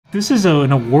This is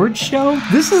an award show?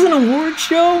 This is an award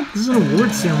show? This is an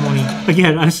award ceremony.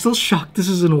 Again, I'm still shocked this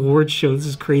is an award show. This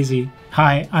is crazy.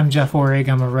 Hi, I'm Jeff Orig.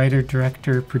 I'm a writer,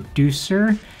 director,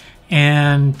 producer.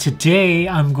 And today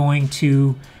I'm going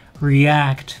to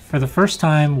react for the first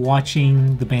time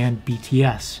watching the band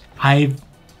BTS. I've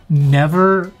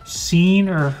never seen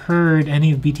or heard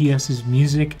any of BTS's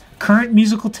music. Current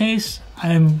musical taste,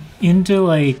 I'm into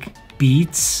like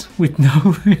beats with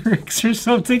no lyrics or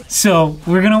something. So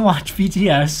we're gonna watch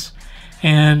BTS,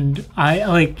 and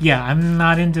I'm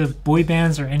not into boy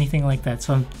bands or anything like that,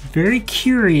 so I'm very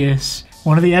curious.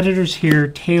 One of the editors here,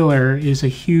 Taylor, is a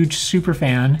huge super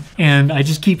fan, and I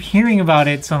just keep hearing about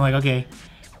it, so I'm like, okay,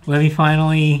 let me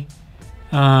finally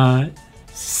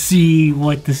see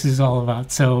what this is all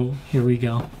about. So here we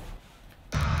go.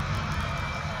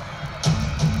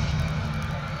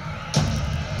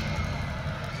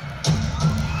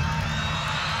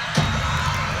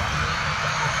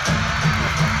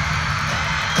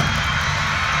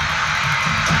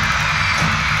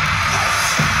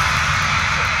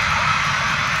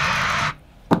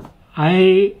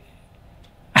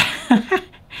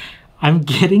 I'm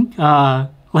getting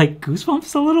like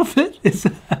goosebumps a little bit. Is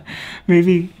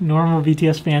maybe normal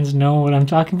BTS fans know what I'm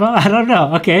talking about? I don't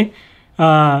know. Okay,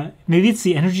 maybe it's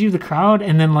the energy of the crowd,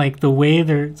 and then like the way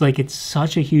they're like, it's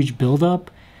such a huge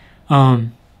buildup.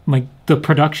 Like the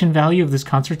production value of this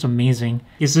concert's amazing.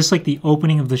 Is this like the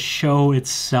opening of the show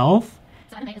itself?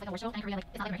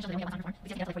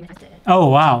 Oh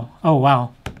wow! Oh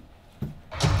wow!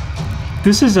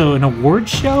 This is an award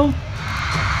show?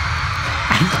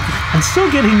 I'm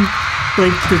still getting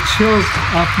like the chills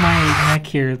up my neck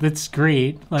here. That's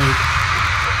great. Like,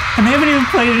 and they haven't even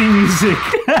played any music.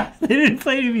 They didn't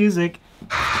play any music.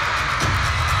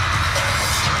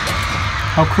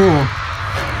 How cool.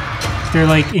 They're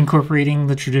like incorporating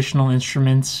the traditional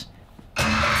instruments.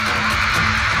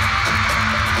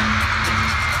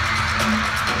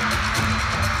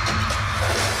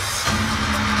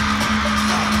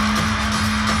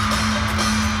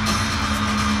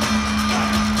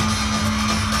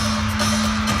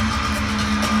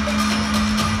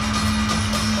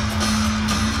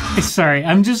 Sorry,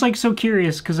 I'm just like so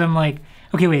curious because I'm like,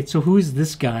 okay, wait, so who is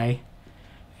this guy?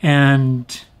 And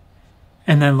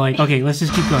then like, okay, let's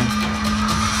just keep going.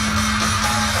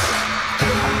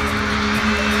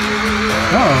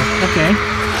 Oh, okay.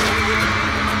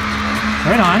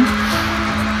 Right on.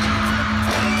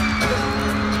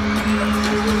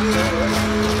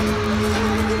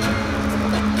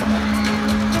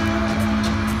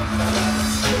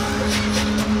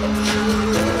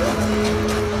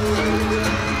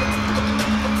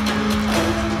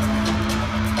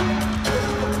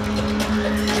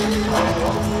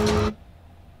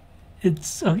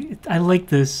 I like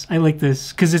this. I like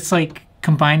this because it's like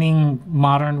combining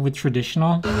modern with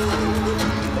traditional. Is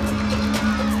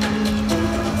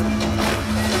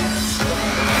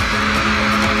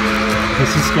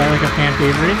this guy like a fan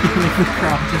favorite? Like the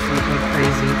crowd just look like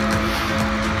crazy.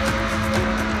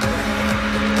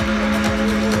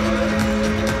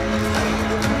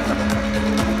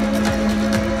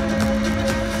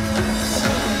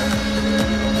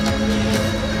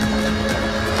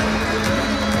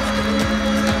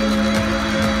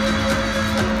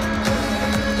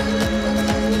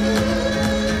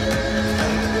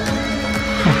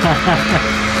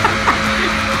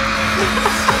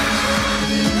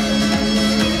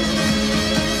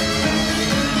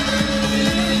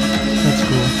 That's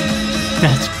cool.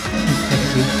 That's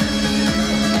crazy.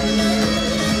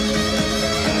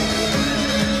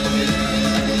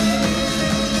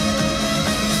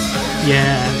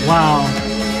 Yeah, wow.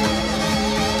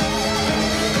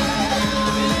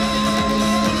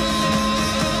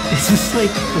 Is this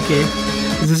like, okay,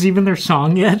 is this even their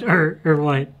song yet, or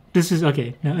what? This is,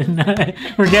 okay, no,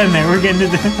 we're getting there, we're getting to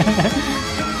the...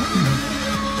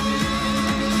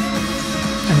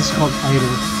 And this is called Idol,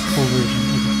 full version.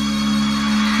 Okay.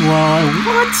 Whoa,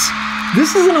 what?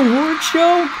 This is an award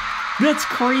show? That's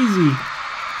crazy.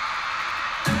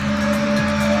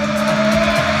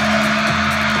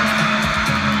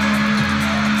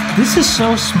 This is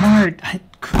so smart.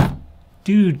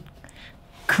 Dude,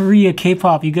 Korea,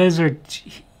 K-pop, you guys are,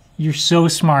 you're so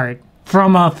smart.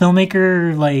 From a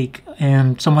filmmaker, like,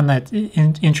 and someone that's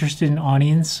interested in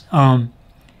audience,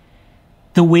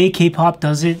 the way K-pop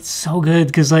does it's so good,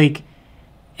 because like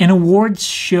an awards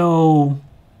show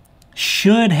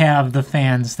should have the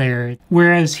fans there,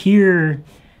 whereas here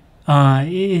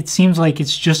it seems like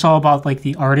it's just all about like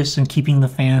the artists and keeping the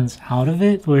fans out of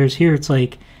it, whereas here it's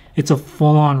like it's a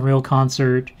full-on real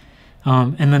concert,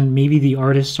 and then maybe the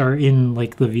artists are in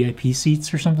like the VIP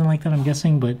seats or something like that, I'm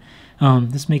guessing, but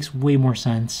This makes way more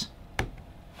sense.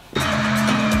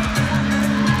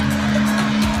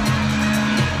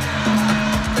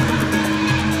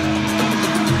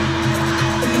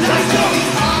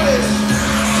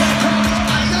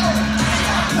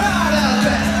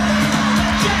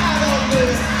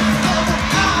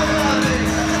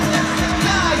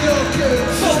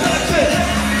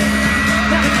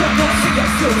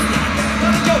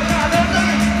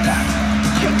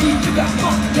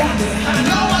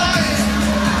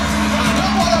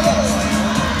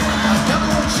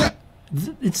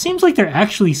 It seems like they're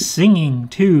actually singing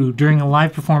too during a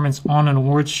live performance on an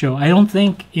awards show. I don't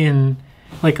think in,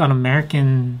 like, on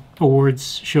American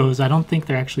awards shows, I don't think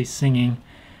they're actually singing.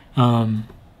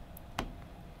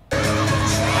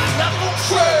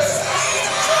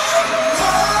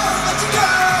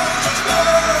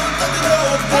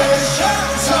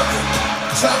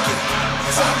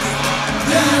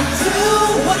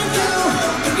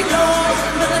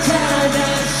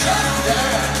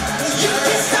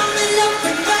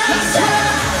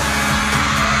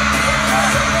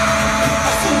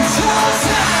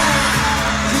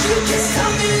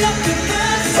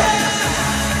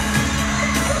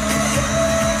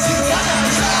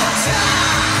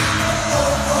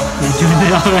 We're doing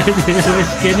it already.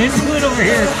 Let's get into it over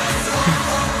here.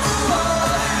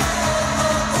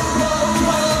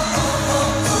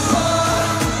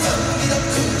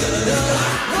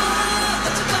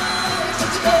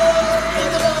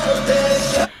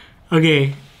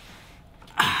 Okay.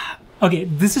 Okay,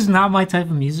 this is not my type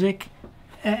of music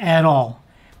at all.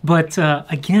 But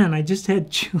again, I just had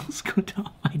chills go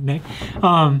down my neck.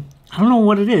 I don't know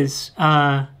what it is.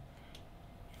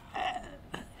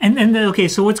 And okay,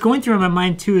 so what's going through my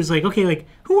mind too is like, okay, like,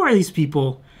 who are these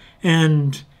people?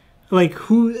 And like,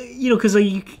 who, you know, because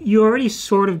like, you already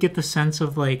sort of get the sense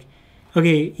of like,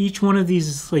 okay, each one of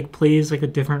these like plays like a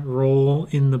different role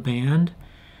in the band.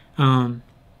 And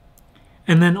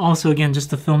then also, again,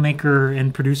 just the filmmaker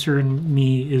and producer in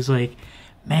me is like,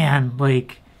 man,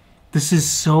 like, this is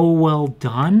so well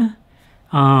done,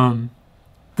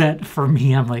 that for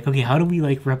me, I'm like, okay, how do we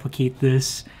like replicate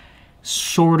this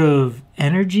sort of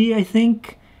energy, I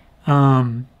think,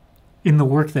 in the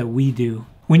work that we do.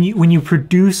 When you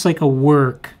produce like a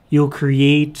work, you'll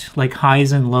create like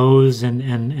highs and lows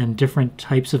and different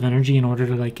types of energy in order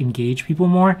to like engage people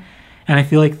more. And I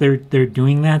feel like they're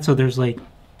doing that. So there's like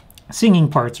singing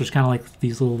parts, there's kind of like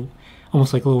these little,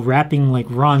 almost like little rapping like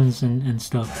runs and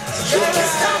stuff.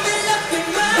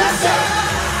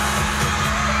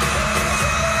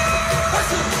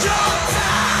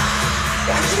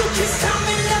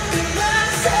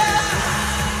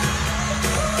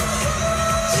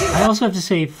 I also have to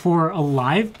say, for a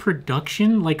live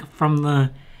production, like from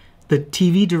the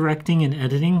TV directing and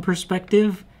editing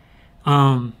perspective,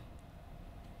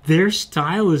 their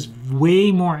style is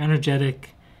way more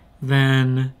energetic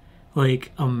than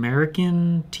like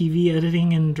American TV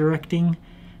editing and directing.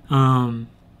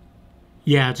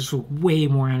 Yeah, just way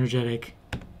more energetic.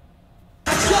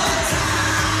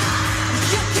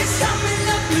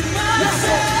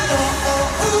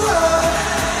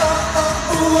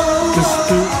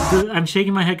 I'm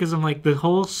shaking my head because I'm like, the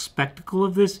whole spectacle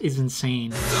of this is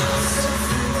insane.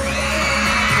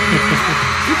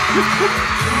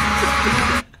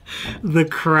 The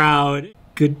crowd,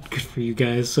 good for you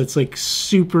guys. So it's like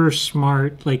super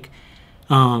smart, like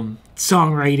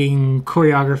songwriting,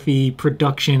 choreography,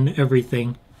 production,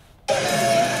 everything.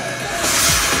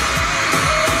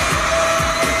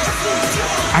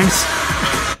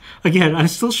 I'm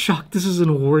still shocked this is an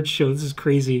award show. This is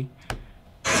crazy.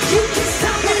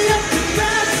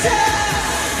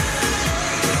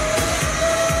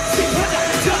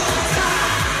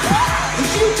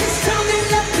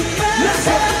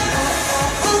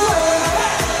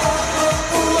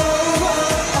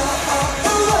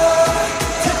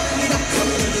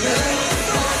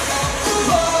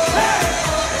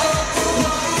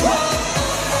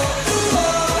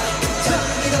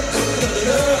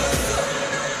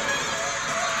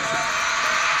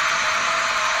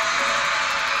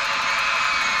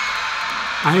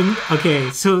 Okay,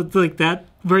 so like that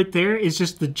right there is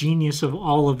just the genius of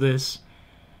all of this.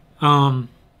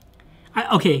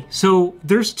 Okay, so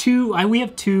there's we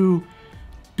have two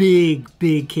big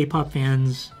K-pop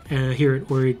fans here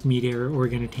at Orig Media or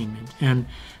Orig Entertainment, and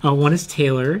one is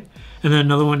Taylor, and then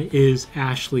another one is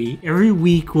Ashley. Every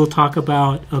week we'll talk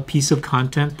about a piece of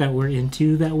content that we're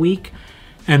into that week,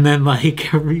 and then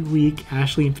like every week,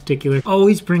 Ashley in particular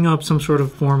always bring up some sort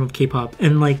of form of K-pop,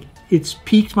 and like it's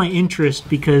piqued my interest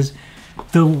because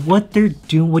what they're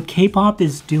doing, what K-pop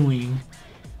is doing,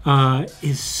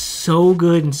 is so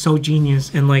good and so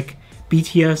genius, and like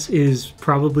BTS is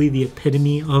probably the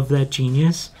epitome of that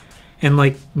genius, and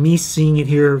like me seeing it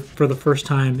here for the first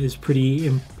time is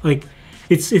pretty like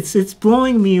it's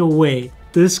blowing me away.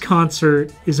 This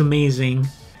concert is amazing,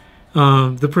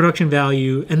 the production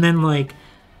value, and then like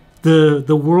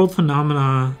the world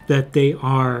phenomena that they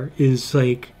are is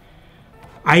like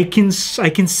I can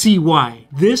see why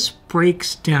this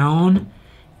breaks down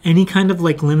any kind of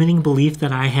like limiting belief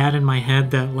that I had in my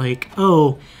head that like,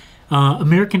 oh,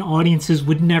 American audiences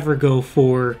would never go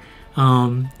for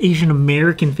Asian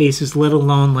American faces, let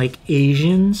alone like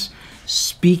Asians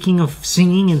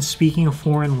singing and speaking a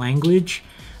foreign language.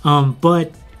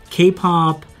 But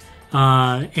K-pop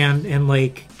and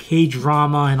like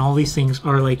K-drama and all these things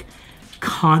are like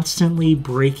constantly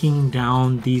breaking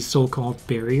down these so-called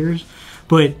barriers.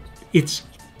 But it's,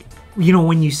 you know,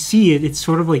 when you see it, it's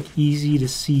sort of like easy to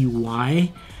see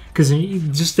why, because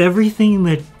just everything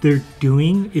that they're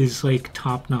doing is like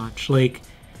top notch. Like,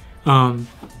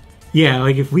 yeah,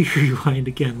 like if we rewind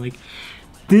again, like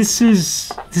this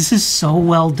is so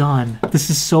well done. This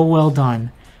is so well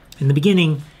done. In the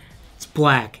beginning, it's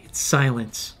black, it's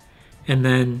silence, and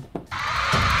then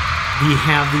we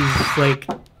have these like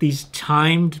these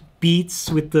timed beats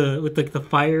with the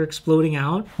fire exploding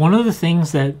out. One of the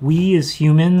things that we as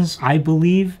humans, I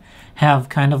believe, have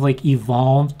kind of like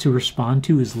evolved to respond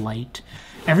to is light.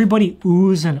 Everybody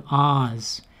oohs and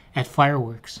ahs at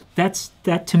fireworks.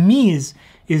 That to me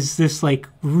is this like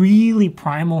really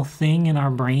primal thing in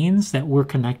our brains that we're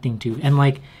connecting to, and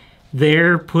like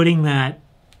they're putting that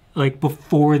like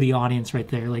before the audience right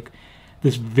there, like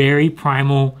this very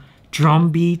primal drum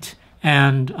beat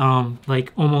and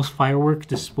like almost firework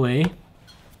display.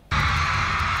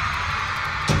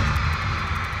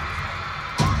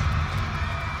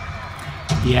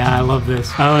 Yeah, I love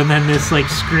this. Oh, and then this like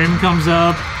scrim comes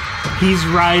up, he's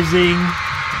rising,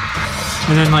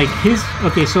 and then like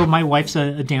okay, so my wife's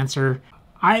a dancer.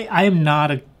 I am not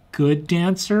a good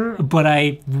dancer, but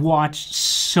I watched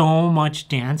so much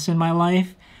dance in my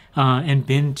life. And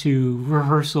been to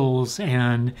rehearsals,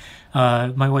 and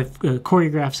my wife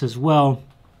choreographs as well,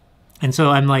 and so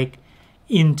I'm like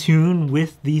in tune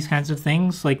with these kinds of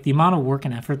things. Like the amount of work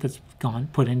and effort that's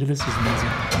put into this is amazing.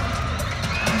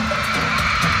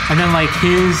 And then like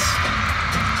he's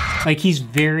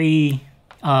very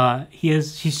they're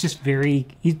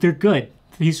good.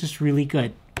 He's just really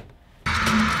good.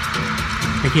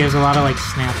 Like he has a lot of like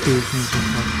snap to his music.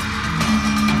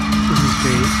 This is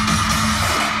great.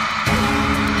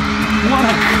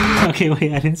 Okay,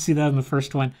 wait, I didn't see that in the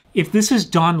first one. If this is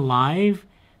done live,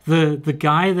 the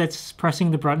guy that's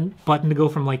pressing the button to go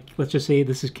from like, let's just say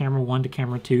this is camera 1 to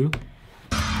camera 2,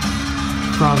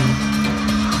 from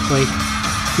like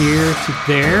here to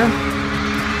there.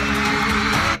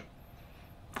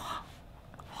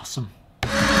 Awesome.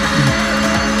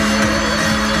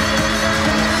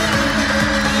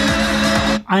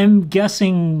 I'm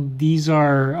guessing these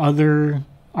are other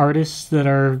artists that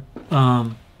are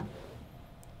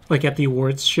like at the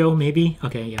awards show, maybe?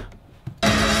 Okay, yeah.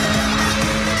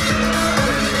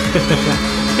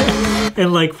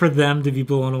 And like for them to be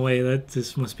blown away, that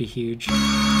this must be huge. Yeah.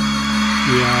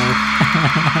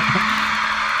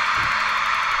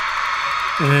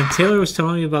 And then Taylor was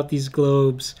telling me about these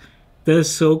globes. That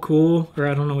is so cool. Or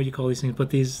I don't know what you call these things, but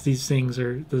these things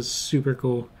are super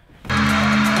cool. Look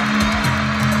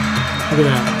at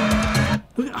that.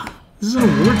 This is an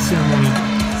award ceremony.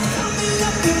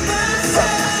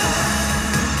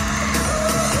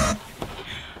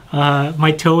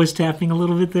 My toe is tapping a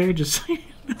little bit there, just so you know.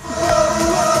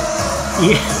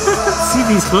 Yeah. See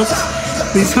these hooks?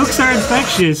 These hooks are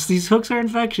infectious. These hooks are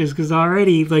infectious because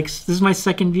already, like, this is my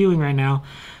second viewing right now.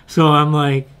 So I'm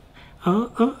like,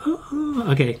 oh.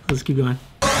 Okay, let's keep going.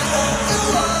 The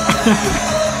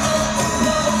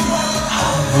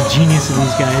genius of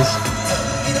these guys.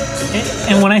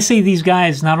 And when I say these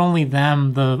guys, not only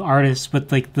them, the artists,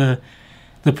 but like the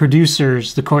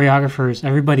producers, the choreographers,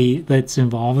 everybody that's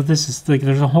involved with this, is like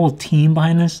there's a whole team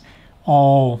behind this,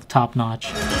 all top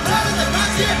notch.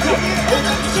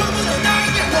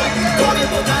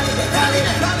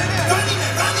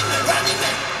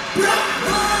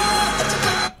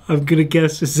 I'm gonna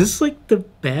guess, is this like the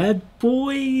bad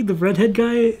boy, the redhead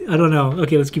guy? I don't know.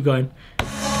 Okay, let's keep going.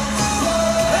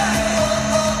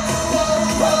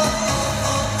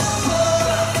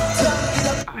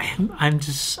 I'm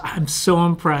so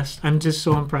impressed. I'm just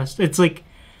so impressed. It's like,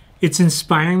 it's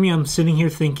inspiring me. I'm sitting here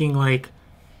thinking like,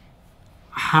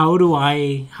 how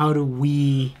do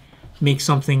we make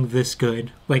something this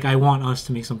good? Like, I want us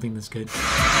to make something this good.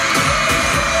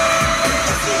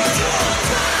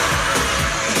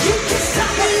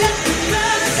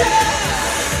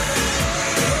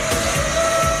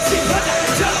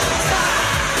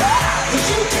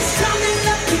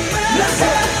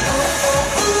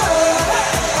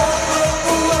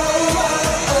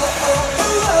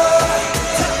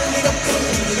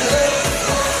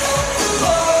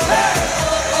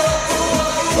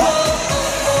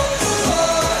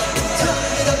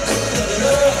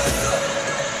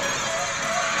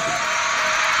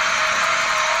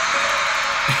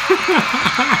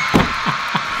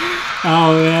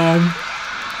 Oh man,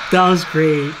 that was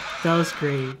great. That was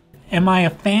great. Am I a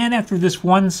fan after this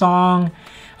one song?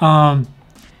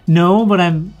 No, but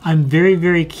I'm very,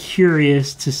 very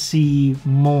curious to see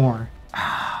more.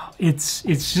 It's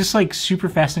just like super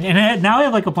fascinating. And now I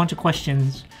have like a bunch of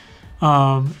questions.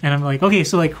 And I'm like, okay,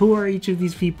 so like who are each of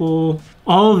these people?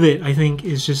 All of it I think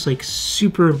is just like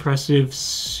super impressive,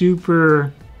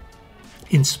 super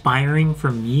inspiring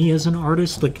for me as an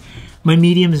artist. Like my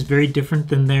medium is very different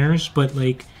than theirs, but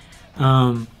like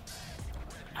I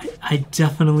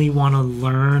definitely want to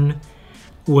learn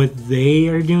what they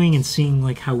are doing and seeing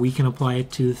like how we can apply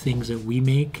it to the things that we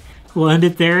make. We'll end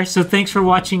it there. So thanks for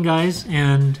watching, guys,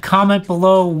 and comment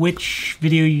below which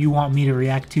video you want me to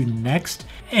react to next.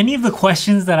 Any of the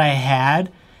questions that I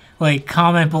had, like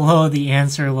comment below the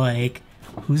answer, like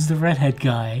who's the redhead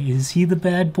guy? Is he the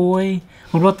bad boy?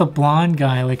 What about the blonde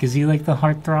guy? Like, is he like the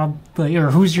heartthrob?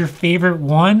 Or who's your favorite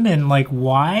one and like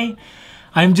why?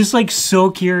 I'm just like so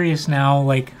curious now,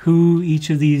 like who each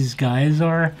of these guys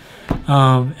are.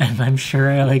 And I'm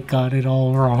sure I like got it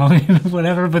all wrong and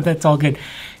whatever, but that's all good.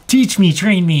 Teach me,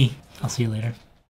 train me. I'll see you later.